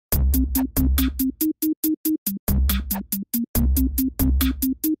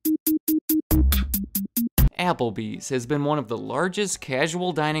Applebee's has been one of the largest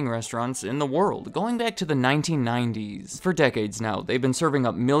casual dining restaurants in the world, going back to the 1990s. For decades now, they've been serving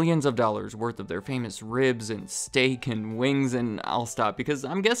up millions of dollars worth of their famous ribs and steak and wings, and I'll stop because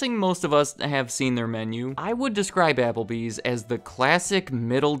I'm guessing most of us have seen their menu. I would describe Applebee's as the classic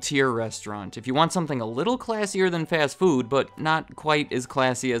middle-tier restaurant. If you want something a little classier than fast food, but not quite as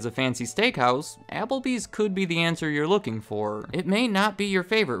classy as a fancy steakhouse, Applebee's could be the answer you're looking for. It may not be your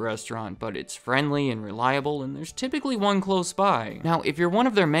favorite restaurant, but it's friendly and reliable, and there's typically one close by. Now, if you're one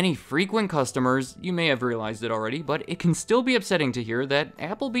of their many frequent customers, you may have realized it already, but it can still be upsetting to hear that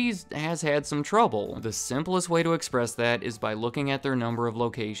Applebee's has had some trouble. The simplest way to express that is by looking at their number of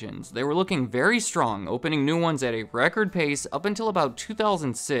locations. They were looking very strong, opening new ones at a record pace up until about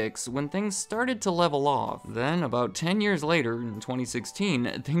 2006, when things started to level off. Then, about 10 years later, in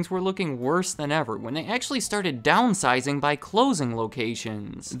 2016, things were looking worse than ever, when they actually started downsizing by closing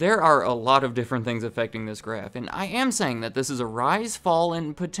locations. There are a lot of different things affecting this graph, and I am saying that this is a rise, fall,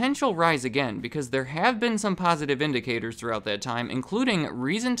 and potential rise again, because there have been some positive indicators throughout that time, including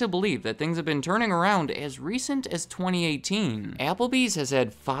reason to believe that things have been turning around as recent as 2018. Applebee's has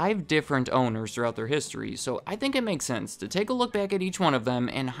had 5 different owners throughout their history, so I think it makes sense to take a look back at each one of them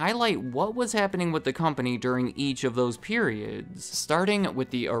and highlight what was happening with the company during each of those periods. Starting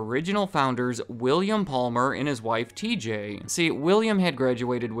with the original founders, William Palmer and his wife TJ. See, William had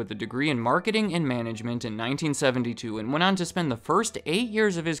graduated with a degree in marketing and management in 1972 and went on to spend the first 8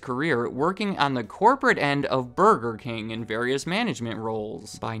 years of his career working on the corporate end of Burger King in various management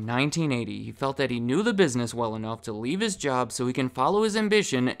roles. By 1980, he felt that he knew the business well enough to leave his job so he can follow his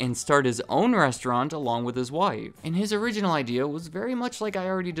ambition and start his own restaurant along with his wife. And his original idea was very much like I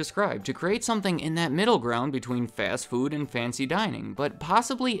already described, to create something in that middle ground between fast food and fancy dining, but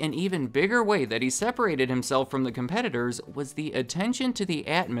possibly an even bigger way that he separated himself from the competitors was the attention to the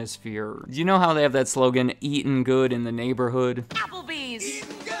atmosphere. Do you know how they have that slogan, "Eatin' good in the neighborhood"? Applebee's!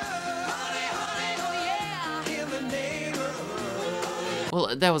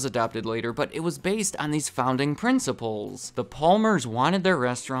 Well, that was adopted later, but it was based on these founding principles. The Palmers wanted their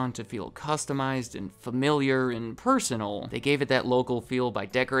restaurant to feel customized and familiar and personal. They gave it that local feel by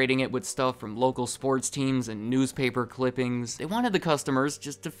decorating it with stuff from local sports teams and newspaper clippings. They wanted the customers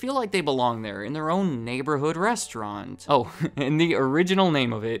just to feel like they belong there in their own neighborhood restaurant. Oh, and the original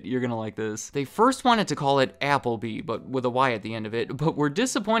name of it, you're gonna like this. They first wanted to call it Applebee, but with a Y at the end of it, but were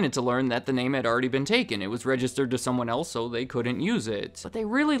disappointed to learn that the name had already been taken. It was registered to someone else, so they couldn't use it. But they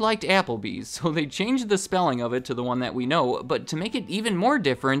really liked Applebee's, so they changed the spelling of it to the one that we know, but to make it even more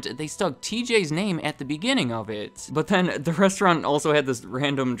different, they stuck TJ's name at the beginning of it. But then the restaurant also had this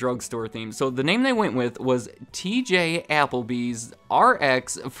random drugstore theme, so the name they went with was TJ Applebee's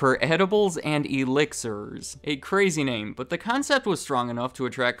RX for edibles and elixirs. A crazy name, but the concept was strong enough to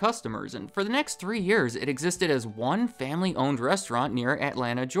attract customers, and for the next 3 years, it existed as one family-owned restaurant near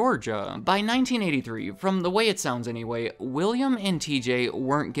Atlanta, Georgia. By 1983, from the way it sounds anyway, William and TJ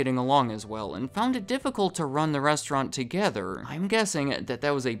weren't getting along as well and found it difficult to run the restaurant together. I'm guessing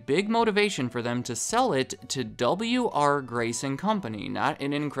that was a big motivation for them to sell it to W.R. Grace & Company. Not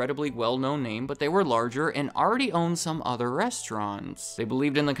an incredibly well-known name, but they were larger and already owned some other restaurants. They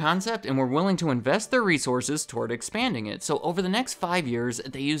believed in the concept and were willing to invest their resources toward expanding it. So over the next 5 years,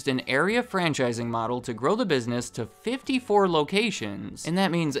 they used an area franchising model to grow the business to 54 locations. And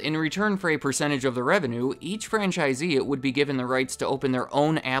that means in return for a percentage of the revenue, each franchisee would be given the rights to open their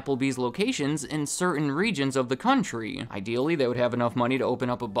own Applebee's locations in certain regions of the country. Ideally, they would have enough money to open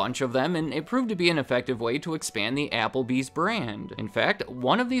up a bunch of them, and it proved to be an effective way to expand the Applebee's brand. In fact,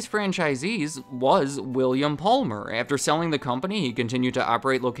 one of these franchisees was William Palmer. After selling the company, he continued to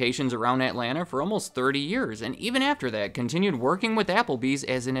operate locations around Atlanta for almost 30 years, and even after that, continued working with Applebee's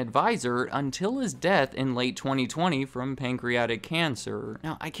as an advisor until his death in late 2020 from pancreatic cancer.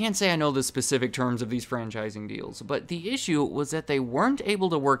 Now, I can't say I know the specific terms of these franchising deals, but the issue was that they weren't able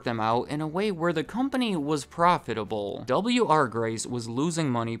to work them out in a way where the company was profitable. W.R. Grace was losing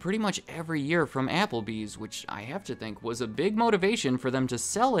money pretty much every year from Applebee's, which I have to think was a big motivation for them to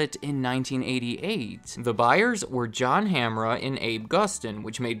sell it in 1988. The buyers were John Hamra and Abe Gustin,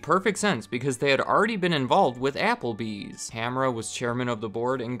 which made perfect sense because they had already been involved with Applebee's. Hamra was chairman of the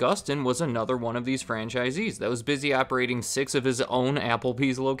board, and Gustin was another one of these franchisees that was busy operating 6 of his own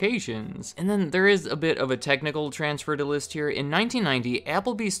Applebee's locations. And then there is a bit of a technical transfer to list here. In 1990,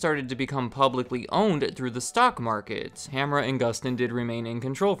 Applebee started to become publicly owned through the stock market. Hamra and Guston did remain in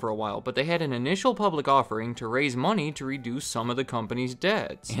control for a while, but they had an initial public offering to raise money to reduce some of the company's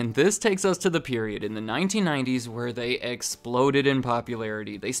debts. And this takes us to the period in the 1990s where they exploded in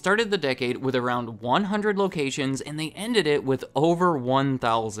popularity. They started the decade with around 100 locations and they ended it with over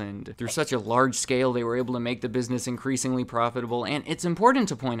 1,000. Through such a large scale, they were able to make the business increasingly profitable, and it's important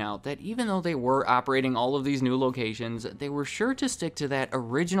to point out that even though they were operating all of these new locations, they were sure to stick to that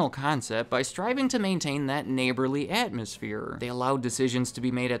original concept by striving to maintain that neighborly atmosphere. They allowed decisions to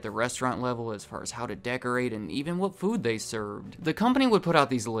be made at the restaurant level as far as how to decorate and even what food they served. The company would put out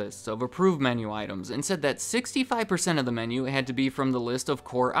these lists of approved menu items and said that 65% of the menu had to be from the list of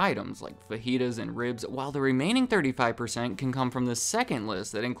core items like fajitas and ribs, while the remaining 35% can come from the second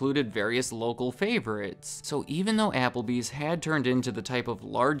list that included various local favorites. So even though Applebee's had turned into the type of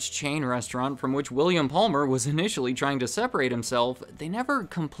large chain restaurant from which William Palmer was initially trying to separate himself, they never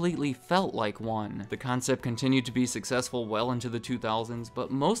completely felt like one. The concept continued to be successful well into the 2000s,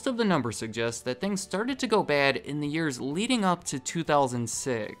 but most of the numbers suggest that things started to go bad in the years leading up to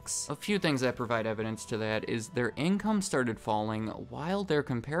 2006. A few things that provide evidence to that is their income started falling while their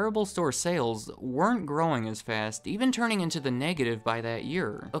comparable store sales weren't growing as fast, even turning into the negative by that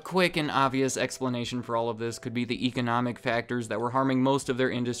year. A quick and obvious explanation for all of this could be the economic factors that were harming most of their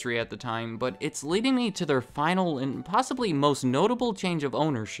industry at the time, but it's leading me to their final and possibly most notable change of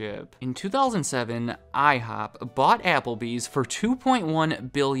ownership. In 2007, IHOP bought Applebee's for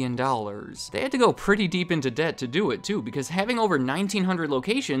 $2.1 billion. They had to go pretty deep into debt to do it too, because having over 1,900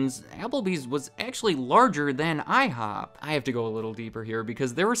 locations, Applebee's was actually larger than IHOP. I have to go a little deeper here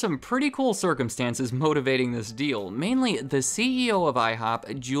because there were some pretty cool circumstances motivating this deal, mainly the CEO of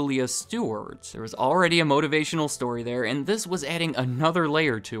IHOP, Julia Stewart. There was already a motivational story there, and this was adding another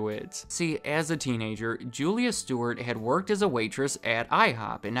layer to it. See, as a teenager, Julia Stewart had worked as a waitress at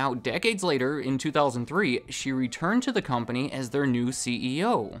IHOP, and now decades later, in 2003, she returned to the company as their new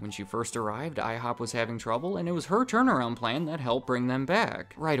CEO. When she first arrived, IHOP was having trouble, and it was her turnaround plan that helped bring them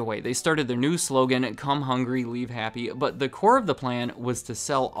back. Right away, they started their new slogan, "Come hungry, leave happy," but the core of the plan was to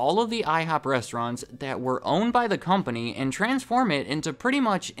sell all of the IHOP restaurants that were owned by the company and transform it into pretty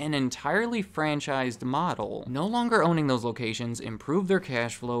much an entirely franchised model. No longer owning those locations improved their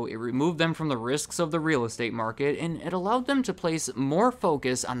cash flow, it removed them from the risks of the real estate market, and it allowed them to place more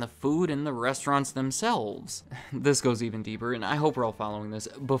focus on the food and the restaurants themselves. This goes even deeper, and I hope we're all following this.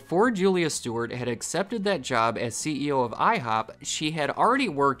 Before Julia Stewart had accepted that job as CEO of IHOP, she had already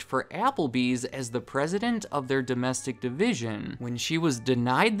worked for Applebee's as the president of their domestic division. When she was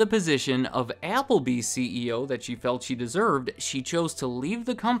denied the position of Applebee's CEO that she felt she deserved, she chose to leave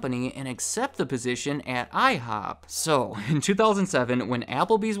the company and accept the position at IHOP. So, in 2007, when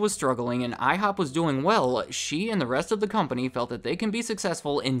Applebee's was struggling and IHOP was doing well, she and the rest of the company felt that they can be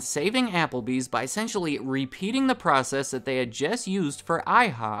successful in saving Applebee's by essentially repeating the process that they had just used for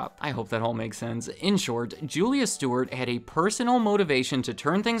IHOP. I hope that all makes sense. In short, Julia Stewart had a personal motivation to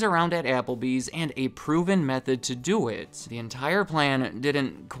turn things around at Applebee's and a proven method to do it. The entire plan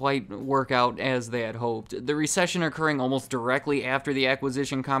didn't quite work out as they had hoped. The recession occurring almost directly after the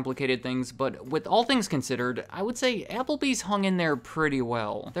acquisition complicated things, but with all things considered, I would say Applebee's hung in there pretty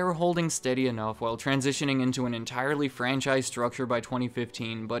well. They were holding steady enough while transitioning into an entirely franchise structure by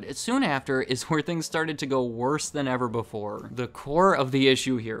 2015, but soon after is where things started to go worse than ever before. The core of the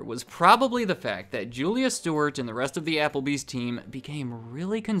issue here was probably the fact that Julia Stewart and the rest of the Applebee's team became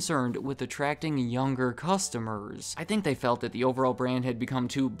really concerned with attracting younger customers. I think they felt that the overall brand had become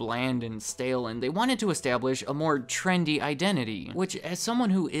too bland and stale, and they wanted to establish a more trendy identity, which, as someone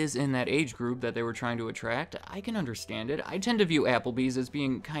who is in that age group that they were trying to attract, I can understand it. I tend to view Applebee's as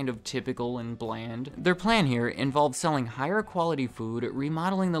being kind of typical and bland. Their plan here involved selling higher quality food,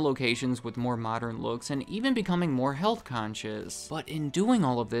 remodeling the locations with more modern looks, and even becoming more health conscious. But in doing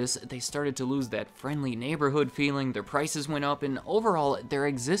all of this, they started to lose that friendly neighborhood feeling, their prices went up, and overall, their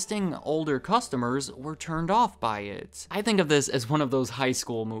existing older customers were turned off by it. I think of this as one of those high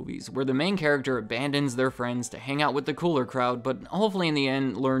school movies, where the main character abandons their friends to hang out with the cooler crowd, but hopefully in the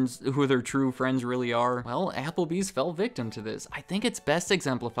end learns who their true friends really are. Well, Applebee's fell victim to this. I think it's best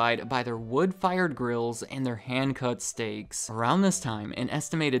exemplified by their wood-fired grills and their hand-cut steaks. Around this time, an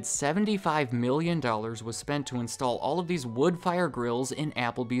estimated $75 million was spent to install all of these wood-fire grills in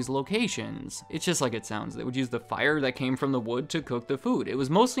Applebee's locations. It's just like it sounds. They would use the fire that came from the wood to cook the food. It was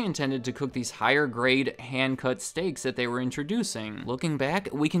mostly intended to cook these higher-grade, hand-cut steaks that they were introducing. Looking back,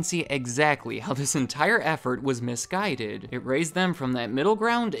 we can see exactly how this entire effort was misguided. It raised them from that middle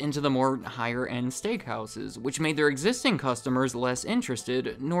ground into the more higher-end steakhouses, which made their existing customers less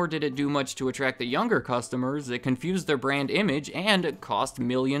interested, nor did it do much to attract the younger customers. It confused confused their brand image and cost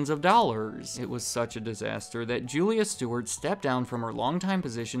millions of dollars. It was such a disaster that Julia Stewart stepped down from her longtime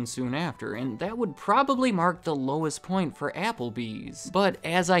position soon after, and that would probably mark the lowest point for Applebee's. But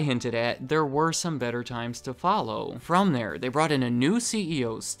as I hinted at, there were some better times to follow. From there, they brought in a new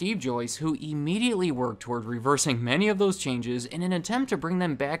CEO, Steve Joyce, who immediately worked toward reversing many of those changes in an attempt to bring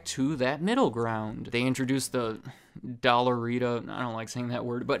them back to that middle ground. They introduced the Dollarita, I don't like saying that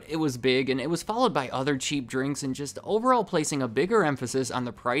word, but it was big, and it was followed by other cheap drinks and just overall placing a bigger emphasis on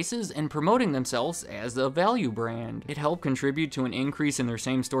the prices and promoting themselves as a value brand. It helped contribute to an increase in their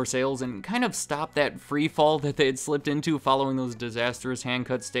same-store sales and kind of stop that free fall that they had slipped into following those disastrous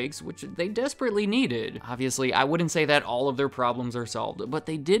hand-cut steaks, which they desperately needed. Obviously, I wouldn't say that all of their problems are solved, but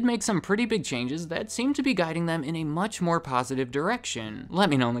they did make some pretty big changes that seem to be guiding them in a much more positive direction. Let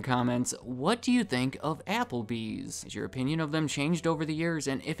me know in the comments, what do you think of Applebee's? Has your opinion of them changed over the years,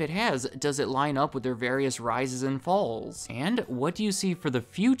 and if it has, does it line up with their various rises and falls? And what do you see for the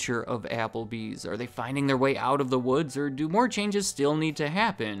future of Applebee's? Are they finding their way out of the woods, or do more changes still need to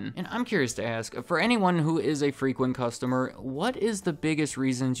happen? And I'm curious to ask, for anyone who is a frequent customer, what is the biggest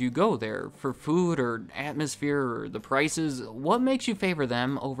reasons you go there? For food, or atmosphere, or the prices? What makes you favor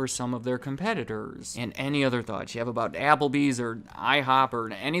them over some of their competitors? And any other thoughts you have about Applebee's, or IHOP,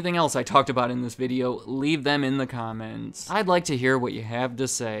 or anything else I talked about in this video, leave them in the comments. I'd like to hear what you have to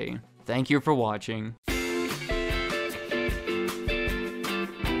say. Thank you for watching.